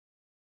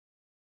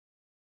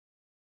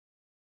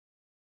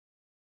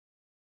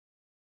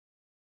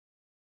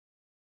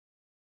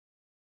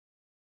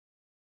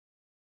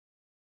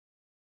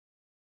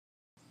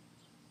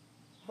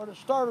But it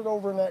started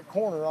over in that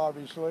corner,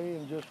 obviously,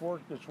 and just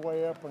worked its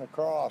way up and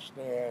across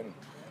and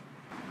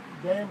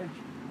damaged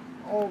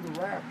all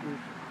the rafters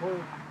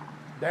clear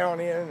down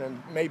in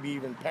and maybe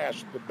even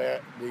past the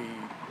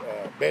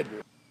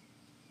bedroom.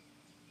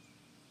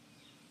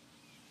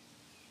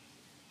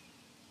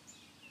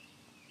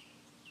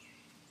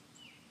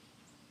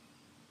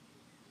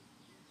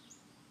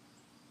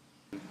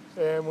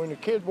 And when the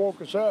kid woke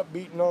us up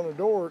beating on the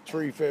door at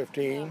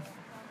 3:15,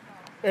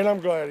 and I'm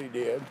glad he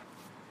did.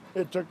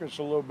 It took us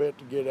a little bit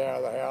to get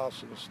out of the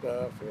house and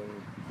stuff.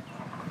 And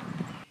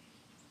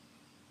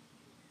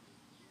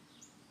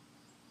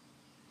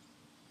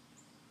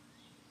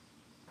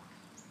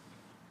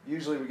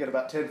usually we get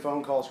about 10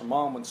 phone calls from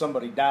Mom when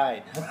somebody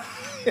died.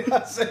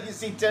 So you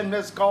see 10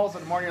 missed calls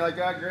in the morning, you're like,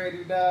 oh great,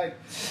 who died?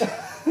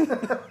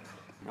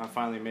 I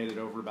finally made it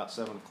over about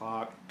 7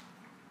 o'clock.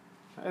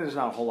 There's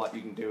not a whole lot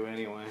you can do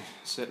anyway.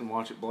 Sit and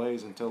watch it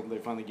blaze until they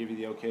finally give you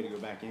the okay to go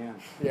back in.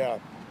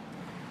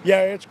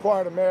 Yeah, it's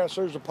quite a mess.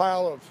 There's a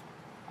pile of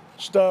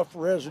stuff,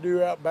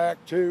 residue out back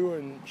too,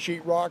 and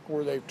sheetrock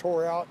where they've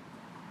tore out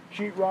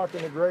sheetrock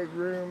in the great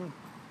room.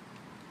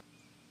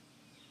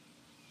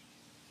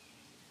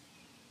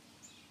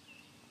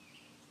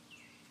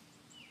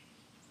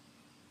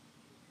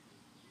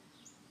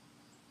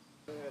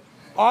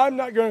 I'm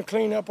not going to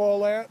clean up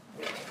all that.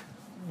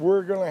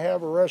 We're going to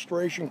have a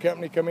restoration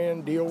company come in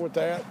and deal with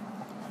that.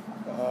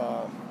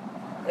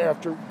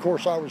 After, of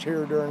course, I was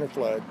here during the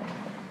flood.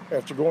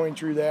 After going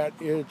through that,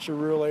 it's a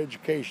real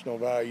educational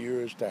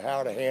value as to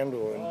how to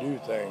handle and do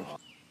things.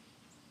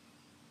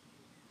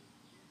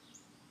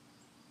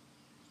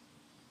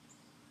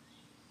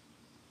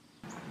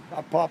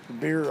 I popped a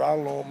beer, I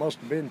don't know, it must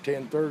have been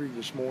 10:30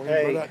 this morning.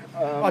 Hey,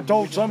 but I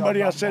told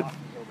somebody, I said,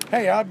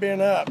 hey, I've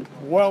been up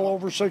well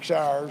over 6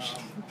 hours.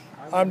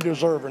 I'm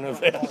deserving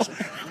of this.